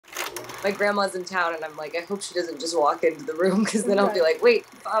my grandma's in town and I'm like, I hope she doesn't just walk into the room because then I'll be like, wait,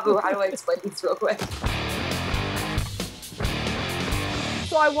 Babu, how do I explain this real quick?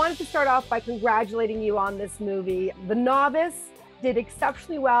 So I wanted to start off by congratulating you on this movie. The Novice did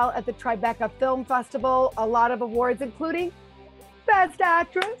exceptionally well at the Tribeca Film Festival, a lot of awards, including Best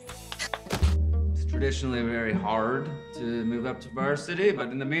Actress. It's traditionally very hard to move up to varsity, but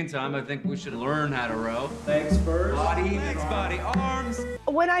in the meantime, I think we should learn how to row. Legs first. Body, next body, arms.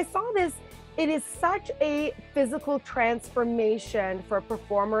 When I saw this, it is such a physical transformation for a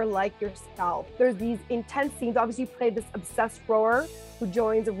performer like yourself. There's these intense scenes. Obviously, you play this obsessed rower who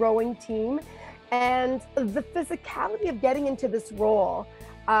joins a rowing team. And the physicality of getting into this role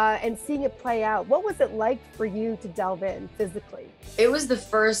and seeing it play out, what was it like for you to delve in physically? It was the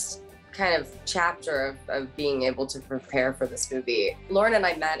first kind of chapter of being able to prepare for this movie. Lauren and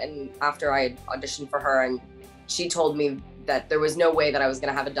I met and after I had auditioned for her, and she told me that there was no way that I was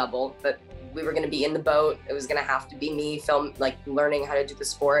gonna have a double, that we were gonna be in the boat. It was gonna have to be me learning how to do the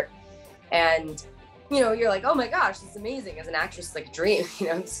sport. And you know, you're like, oh my gosh, this is amazing. As an actress, it's like a dream. You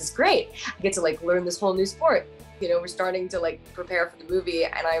know, this is great. I get to learn this whole new sport. You know, we're starting to prepare for the movie,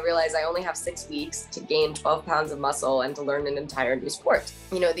 and I realized I only have 6 weeks to gain 12 pounds of muscle and to learn an entire new sport.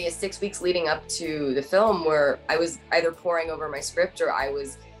 You know, the 6 weeks leading up to the film where I was either poring over my script or I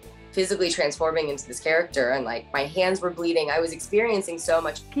was physically transforming into this character, and my hands were bleeding. I was experiencing so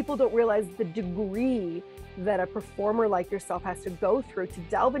much. People don't realize the degree that a performer like yourself has to go through to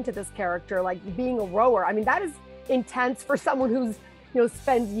delve into this character, like being a rower. I mean, that is intense for someone who's,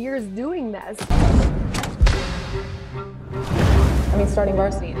 spent years doing this. I mean, starting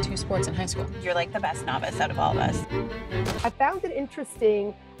varsity in 2 sports in high school. You're like the best novice out of all of us. I found it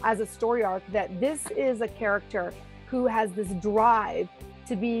interesting as a story arc that this is a character who has this drive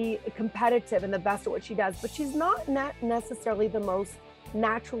to be competitive and the best at what she does, but she's not necessarily the most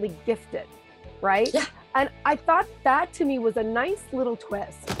naturally gifted, right? Yeah. And I thought that to me was a nice little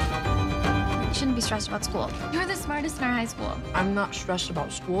twist. You shouldn't be stressed about school. You're the smartest in our high school. I'm not stressed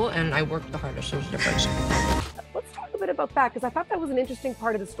about school and I work the hardest, there's a difference. Let's talk a bit about that because I thought that was an interesting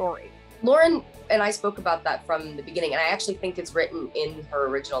part of the story. Lauren and I spoke about that from the beginning, and I actually think it's written in her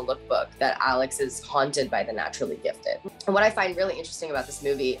original lookbook that Alex is haunted by the naturally gifted. And what I find really interesting about this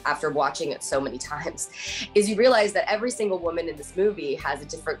movie, after watching it so many times, is you realize that every single woman in this movie has a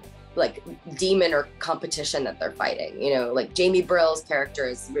different demon or competition that they're fighting. You know, Jamie Brill's character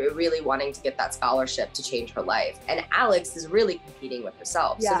is really wanting to get that scholarship to change her life, and Alex is really competing with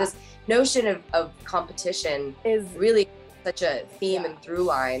herself. Yeah. So this notion of competition is really such a theme and through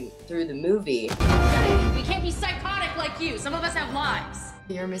line through the movie. We can't be psychotic like you. Some of us have lives.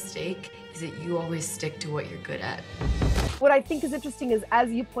 Your mistake is that you always stick to what you're good at. What I think is interesting is, as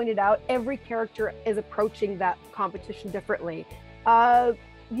you pointed out, every character is approaching that competition differently.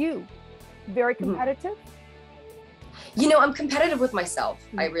 You, very competitive? You know, I'm competitive with myself.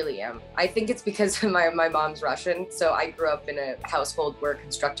 I really am. I think it's because my mom's Russian. So I grew up in a household where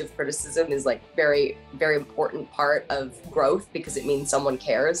constructive criticism is very, very important part of growth because it means someone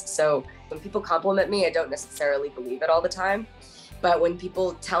cares. So when people compliment me, I don't necessarily believe it all the time. But when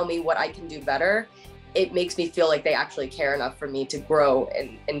people tell me what I can do better, it makes me feel like they actually care enough for me to grow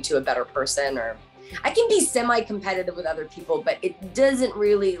into a better person. Or I can be semi-competitive with other people, but it doesn't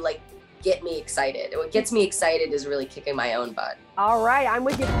really get me excited. What gets me excited is really kicking my own butt. All right, I'm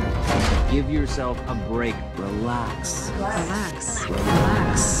with you. Give yourself a break. Relax. Relax.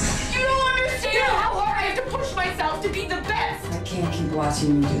 Relax. You don't understand how hard I have to push myself to be the best. I can't keep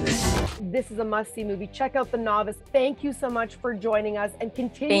watching you do this. This is a must-see movie. Check out The Novice. Thank you so much for joining us and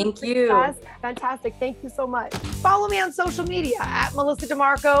continue. Thank you. Fantastic. Thank you so much. Follow me on social media at Melissa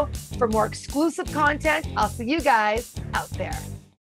DiMarco for more exclusive content. I'll see you guys out there.